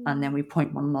 And then we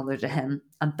point one another to him.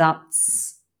 And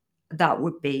that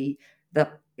would be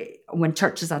when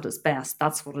church is at its best,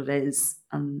 that's what it is.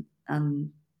 And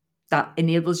that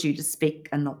enables you to speak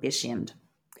and not be ashamed.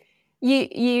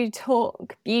 You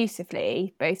talk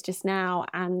beautifully, both just now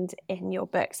and in your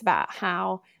books, about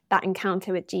how that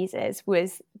encounter with Jesus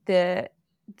was the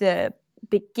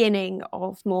beginning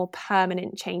of more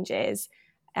permanent changes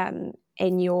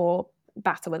in your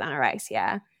battle with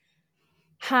anorexia.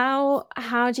 How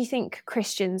do you think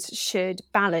Christians should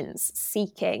balance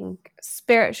seeking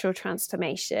spiritual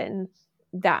transformation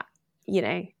that,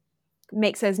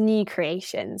 makes us new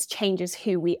creations, changes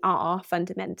who we are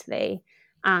fundamentally,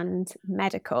 and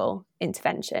medical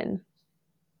intervention?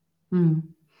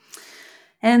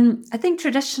 I think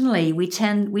traditionally we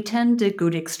tend to go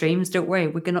to extremes, don't we?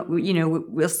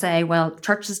 We'll say, well,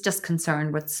 church is just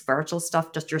concerned with spiritual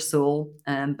stuff, just your soul,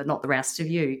 but not the rest of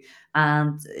you.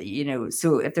 And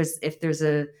so if there's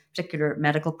a particular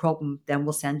medical problem, then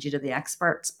we'll send you to the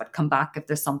experts. But come back if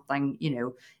there's something,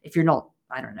 if you're not,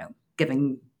 I don't know,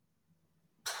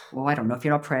 if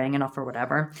you're not praying enough or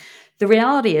whatever. The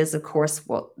reality is, of course,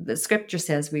 what the scripture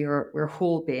says, we're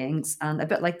whole beings. And a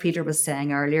bit like Peter was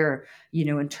saying earlier,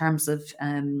 in terms of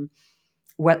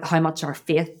how much our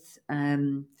faith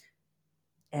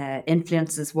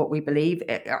influences what we believe.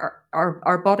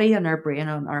 Our body and our brain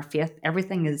and our faith,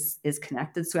 everything is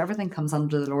connected. So everything comes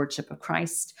under the lordship of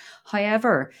Christ.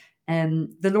 However,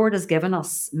 the Lord has given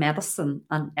us medicine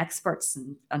and experts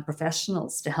and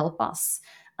professionals to help us.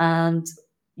 And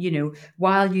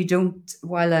while you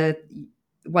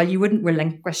wouldn't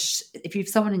relinquish, if you have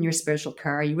someone in your spiritual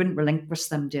care, you wouldn't relinquish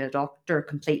them to a doctor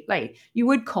completely. You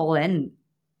would call in,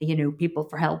 people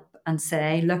for help and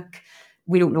say, look,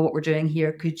 we don't know what we're doing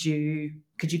here. Could you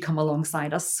come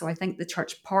alongside us? So I think the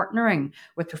church partnering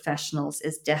with professionals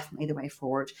is definitely the way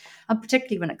forward. And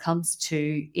particularly when it comes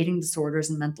to eating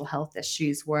disorders and mental health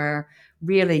issues, where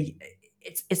really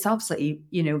it's absolutely,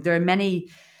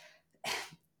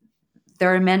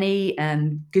 there are many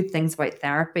good things about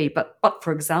therapy, but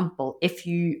for example, if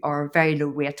you are very low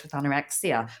weight with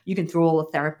anorexia, you can throw all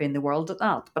the therapy in the world at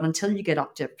that. But until you get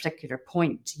up to a particular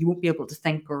point, you won't be able to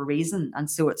think or reason. And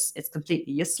so it's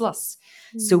completely useless.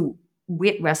 So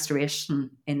weight restoration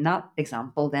in that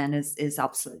example then is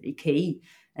absolutely key.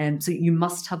 So you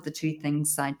must have the two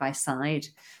things side by side.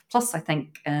 Plus, I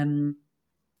think,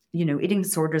 eating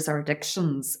disorders are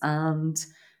addictions, and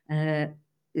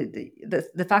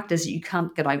the fact is you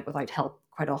can't get out without help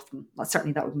quite often. Well,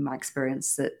 certainly that would be my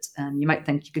experience, that you might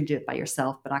think you can do it by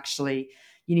yourself, but actually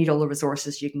you need all the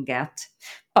resources you can get.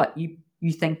 But you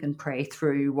think and pray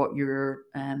through what you're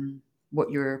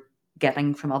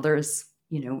getting from others,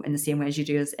 in the same way as you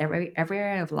do as every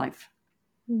area of life.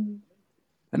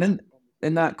 And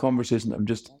in that conversation, I'm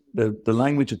just the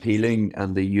language of healing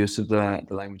and the use of that,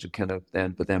 the language of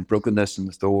but then brokenness and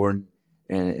the thorn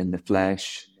in the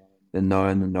flesh, the now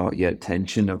and the not yet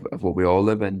tension of what we all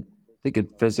live in. I think in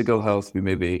physical health, we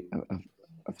maybe have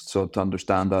sought to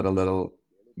understand that a little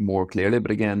more clearly.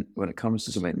 But again, when it comes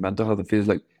to something like mental health, it feels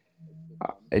like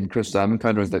in Christian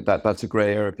encounters that's a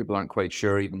grey area. People aren't quite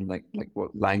sure even like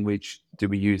what language do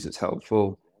we use that's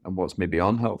helpful and what's maybe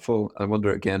unhelpful. I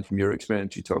wonder, again, from your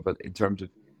experience, you talk about in terms of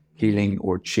healing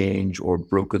or change or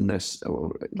brokenness,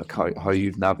 or like how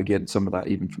you've navigated some of that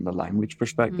even from the language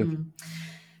perspective.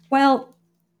 Well,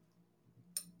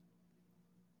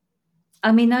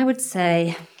 I mean, I would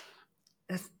say,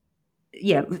 it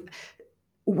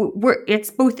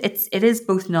is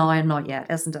both now and not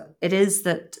yet, isn't it? It is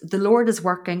that the Lord is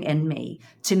working in me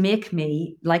to make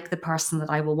me like the person that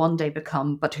I will one day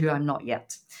become, but who I'm not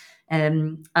yet.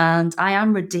 And I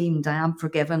am redeemed. I am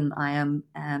forgiven. I am,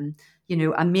 I'm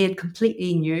made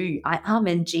completely new. I am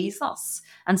in Jesus.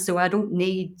 And so I don't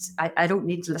need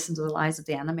to listen to the lies of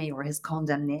the enemy or his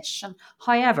condemnation.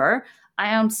 However, I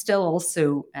am still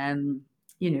also,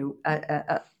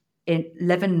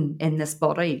 living in this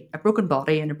body, a broken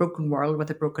body in a broken world with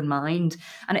a broken mind.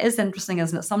 And it is interesting,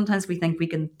 isn't it? Sometimes we think we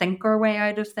can think our way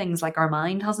out of things, like our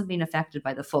mind hasn't been affected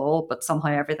by the fall, but somehow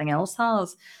everything else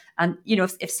has. And,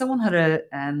 if someone had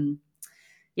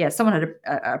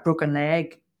a broken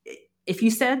leg, if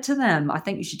you said to them, I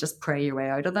think you should just pray your way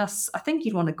out of this, I think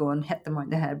you'd want to go and hit them on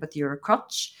the head with your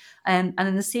crutch. And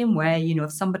in the same way,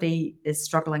 if somebody is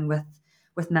struggling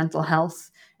with mental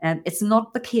health, it's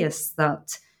not the case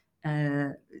that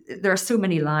there are so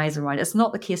many lies around. It's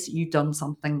not the case that you've done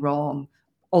something wrong.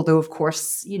 Although, of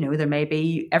course, there may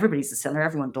be, everybody's a sinner,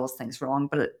 everyone does things wrong,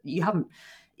 but you haven't,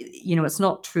 it's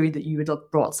not true that you would have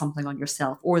brought something on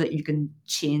yourself or that you can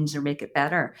change or make it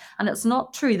better. And it's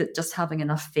not true that just having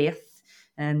enough faith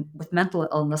with mental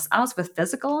illness, as with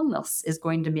physical illness, is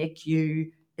going to make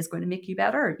you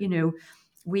better.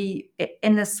 We,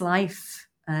 in this life,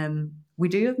 we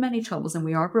do have many troubles and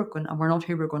we are broken and we're not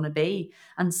who we're going to be.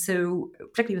 And so,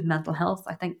 particularly with mental health,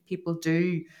 I think people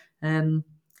do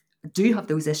have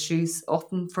those issues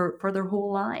often for their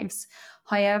whole lives.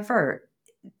 However,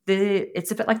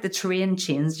 it's a bit like the terrain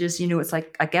changes, it's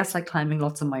like, I guess, like climbing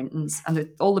lots of mountains, and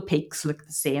all the peaks look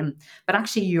the same, but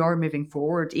actually you are moving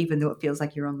forward even though it feels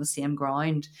like you're on the same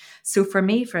ground. So for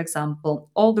me, for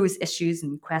example, all those issues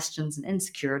and questions and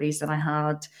insecurities that I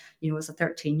had, as a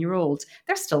 13-year-old,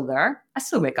 they're still there. I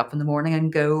still wake up in the morning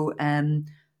and go,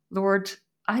 Lord,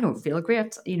 I don't feel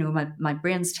great. My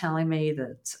brain's telling me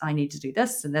that I need to do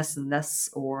this and this and this,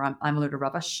 or I'm a load of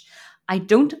rubbish. I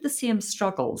don't have the same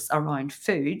struggles around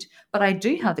food, but I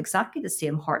do have exactly the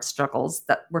same heart struggles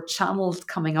that were channeled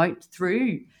coming out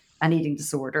through an eating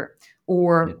disorder.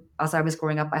 Or as I was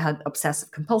growing up, I had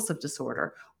obsessive compulsive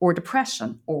disorder or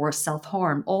depression or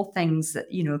self-harm, all things that,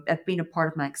 have been a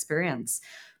part of my experience,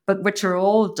 but which are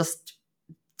all just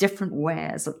different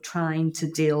ways of trying to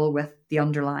deal with the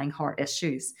underlying heart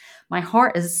issues. My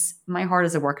heart is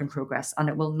a work in progress, and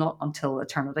it will not until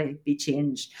eternity be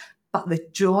changed. But the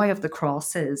joy of the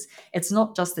cross is, it's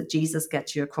not just that Jesus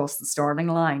gets you across the starting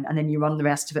line and then you run the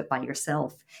rest of it by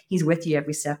yourself. He's with you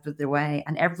every step of the way.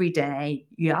 And every day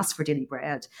you ask for daily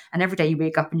bread. And every day you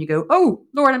wake up and you go, oh,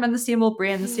 Lord, I'm in the same old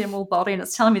brain, the same old body, and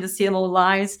it's telling me the same old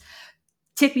lies.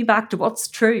 Take me back to what's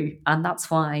true. And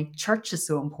that's why church is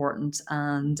so important.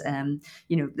 And,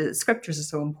 the scriptures are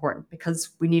so important,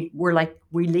 because we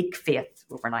leak faith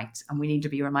overnight, and we need to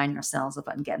be reminding ourselves of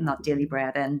it and getting that daily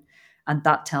bread in. And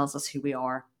that tells us who we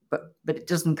are. But it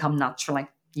doesn't come naturally.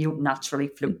 You don't naturally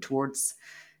float towards,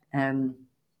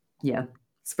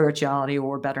 spirituality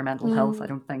or better mental health, I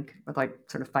don't think, without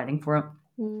sort of fighting for it.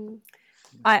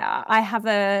 I have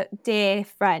a dear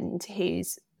friend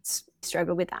who's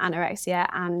struggled with anorexia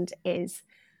and is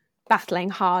battling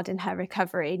hard in her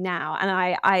recovery now. And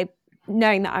I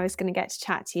knowing that I was going to get to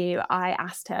chat to you, I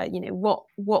asked her,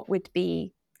 what would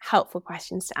be helpful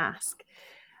questions to ask.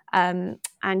 And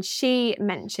she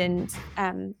mentioned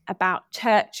about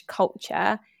church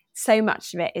culture. So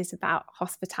much of it is about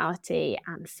hospitality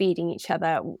and feeding each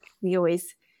other. We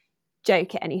always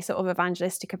joke at any sort of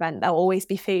evangelistic event, there'll always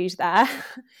be food there.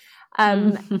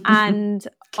 And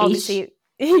obviously,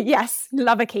 yes,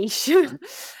 love a quiche.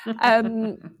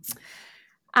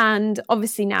 And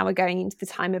obviously now we're going into the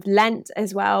time of Lent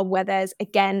as well, where there's,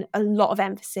 again, a lot of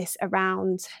emphasis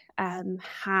around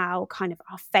how kind of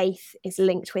our faith is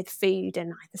linked with food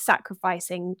and either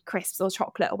sacrificing crisps or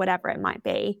chocolate or whatever it might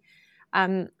be.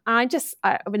 I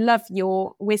would love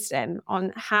your wisdom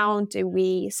on how do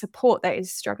we support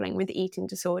those struggling with eating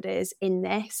disorders in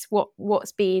this?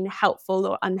 What's been helpful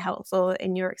or unhelpful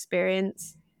in your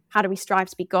experience? How do we strive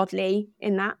to be godly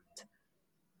in that?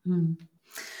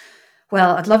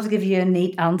 Well, I'd love to give you a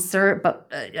neat answer, but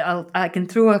I can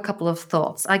throw a couple of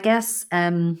thoughts. I guess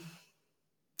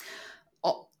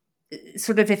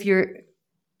sort of if you're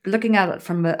looking at it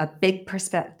from a big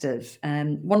perspective,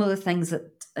 one of the things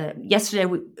that yesterday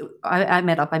I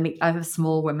met up. I have a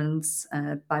small women's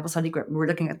Bible study group, and we're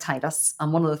looking at Titus,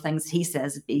 and one of the things he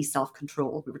says is be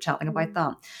self-control. We were chatting about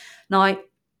that. Now,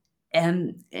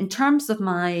 in terms of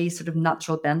my sort of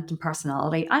natural bent and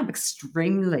personality, I'm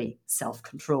extremely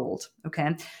self-controlled.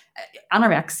 Okay,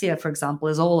 anorexia, for example,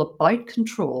 is all about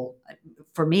control.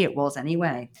 For me, it was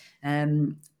anyway.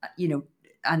 And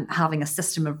having a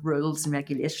system of rules and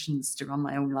regulations to run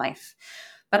my own life.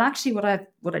 But actually, what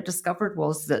I discovered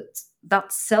was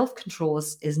that self-control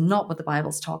is not what the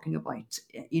Bible's talking about.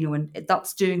 And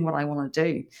that's doing what I want to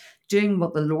do. Doing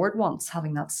what the Lord wants,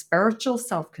 having that spiritual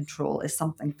self-control, is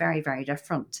something very, very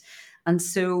different. And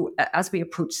so as we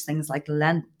approach things like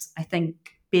Lent, I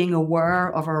think being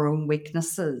aware of our own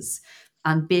weaknesses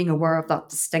and being aware of that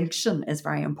distinction is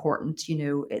very important.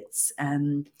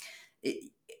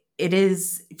 It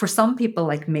is for some people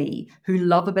like me who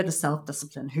love a bit of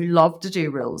self-discipline, who love to do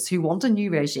rules, who want a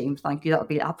new regime. Thank you. That would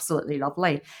be absolutely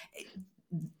lovely.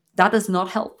 That is not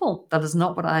helpful. That is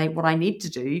not what I need to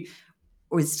do,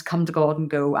 is to come to God and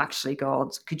go, actually,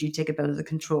 God, could you take a bit of the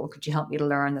control? Could you help me to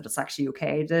learn that it's actually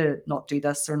okay to not do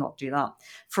this or not do that?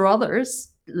 For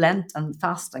others, Lent and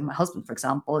fasting, my husband, for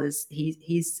example,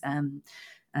 he's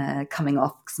coming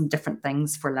off some different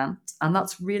things for Lent, and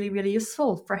that's really, really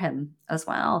useful for him as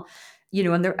well.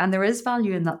 And there is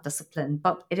value in that discipline,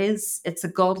 but it's a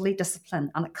godly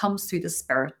discipline, and it comes through the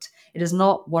Spirit. It is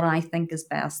not what I think is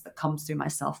best that comes through my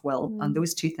self-will, and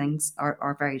those two things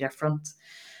are very different.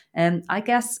 And I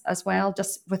guess as well,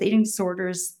 just with eating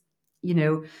disorders,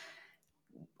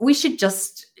 we should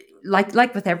just, like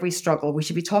with every struggle, we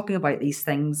should be talking about these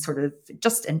things sort of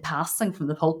just in passing from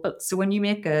the pulpit. So when you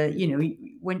make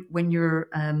when you're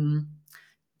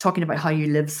talking about how you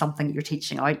live something that you're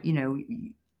teaching out,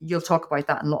 you'll talk about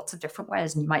that in lots of different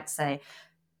ways. And you might say,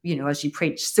 as you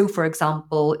preach. So, for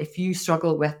example, if you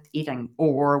struggle with eating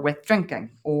or with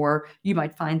drinking, or you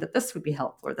might find that this would be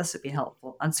helpful or this would be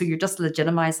helpful. And so you're just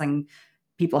legitimizing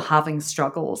people having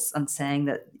struggles and saying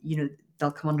that,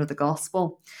 they'll come under the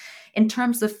gospel. In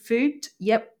terms of food,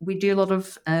 yep, we do a lot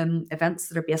of events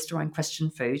that are based around Christian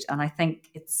food. And I think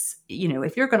it's,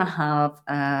 if you're going to have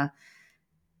an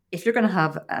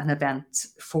event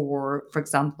for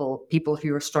example, people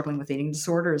who are struggling with eating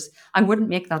disorders, I wouldn't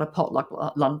make that a potluck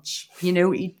lunch.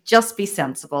 You'd just be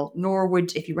sensible. Nor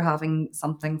would, if you were having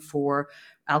something for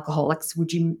alcoholics,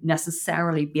 would you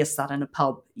necessarily base that in a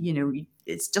pub.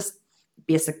 It's just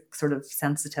basic sort of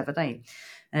sensitivity.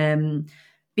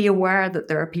 Be aware that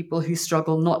there are people who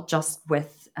struggle not just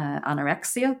with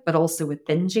anorexia, but also with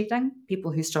binge eating, people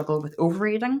who struggle with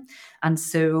overeating. And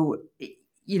so,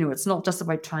 it's not just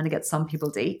about trying to get some people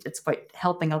to eat, it's about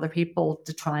helping other people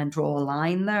to try and draw a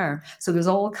line there. So there's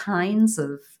all kinds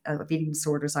of eating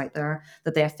disorders out there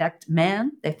that they affect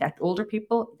men, they affect older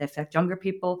people, they affect younger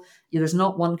people. There's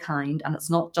not one kind, and it's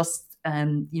not just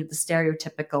the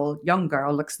stereotypical young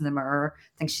girl looks in the mirror,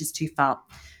 thinks she's too fat.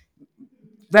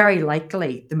 Very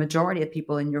likely, the majority of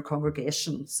people in your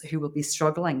congregations who will be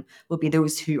struggling will be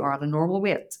those who are at a normal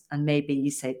weight and maybe,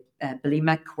 say,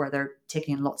 bulimic, where they're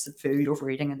taking in lots of food,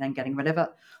 overeating, and then getting rid of it,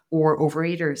 or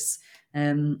overeaters.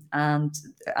 And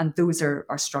those are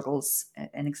struggles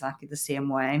in exactly the same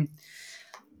way.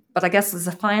 But I guess as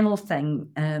a final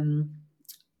thing,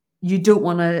 you don't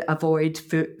want to avoid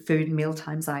food and meal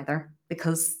times either,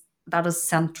 because that is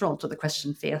central to the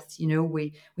Christian faith.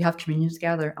 We have communion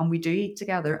together and we do eat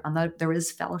together, and that there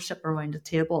is fellowship around a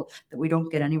table that we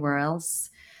don't get anywhere else.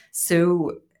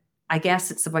 So I guess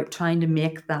it's about trying to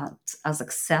make that as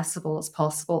accessible as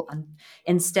possible. And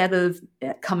instead of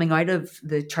coming out of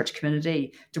the church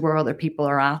community to where other people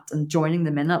are at and joining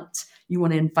them in it, you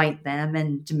want to invite them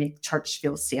in to make church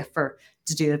feel safer,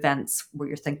 to do events where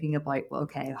you're thinking about, well,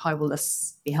 okay, how will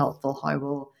this be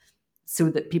helpful? So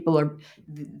that people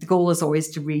the goal is always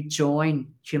to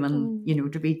rejoin to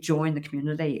rejoin the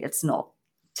community. It's not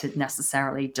to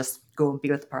necessarily just go and be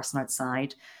with the person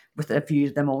outside with a view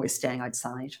to them always staying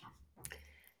outside.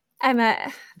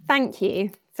 Emma, thank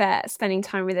you for spending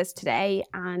time with us today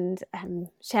and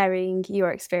sharing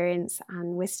your experience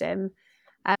and wisdom.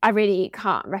 I really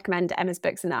can't recommend Emma's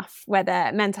books enough,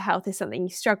 whether mental health is something you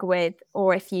struggle with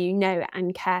or if you know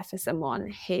and care for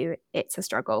someone who it's a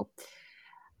struggle.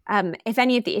 If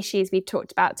any of the issues we've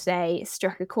talked about today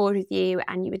struck a chord with you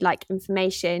and you would like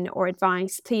information or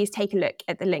advice, please take a look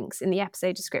at the links in the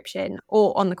episode description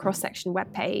or on the cross-section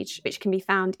webpage, which can be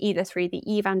found either through the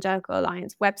Evangelical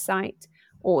Alliance website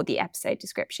or the episode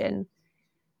description.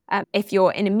 If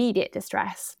you're in immediate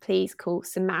distress, please call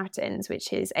Samaritans,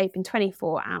 which is open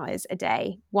 24 hours a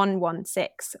day,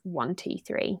 116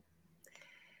 123.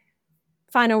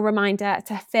 Final reminder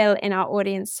to fill in our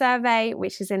audience survey,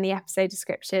 which is in the episode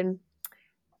description.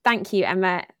 Thank you,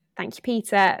 Emma. Thank you,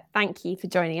 Peter. Thank you for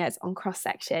joining us on Cross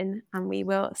Section, and we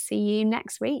will see you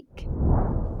next week.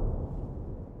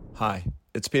 Hi,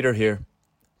 it's Peter here.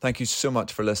 Thank you so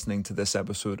much for listening to this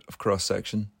episode of Cross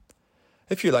Section.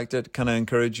 If you liked it, can I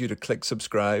encourage you to click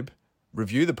subscribe,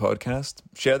 review the podcast,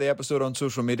 share the episode on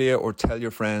social media, or tell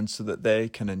your friends so that they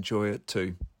can enjoy it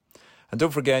too. And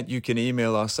don't forget, you can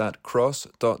email us at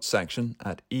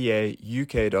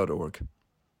cross.section@eauk.org.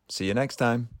 See you next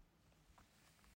time.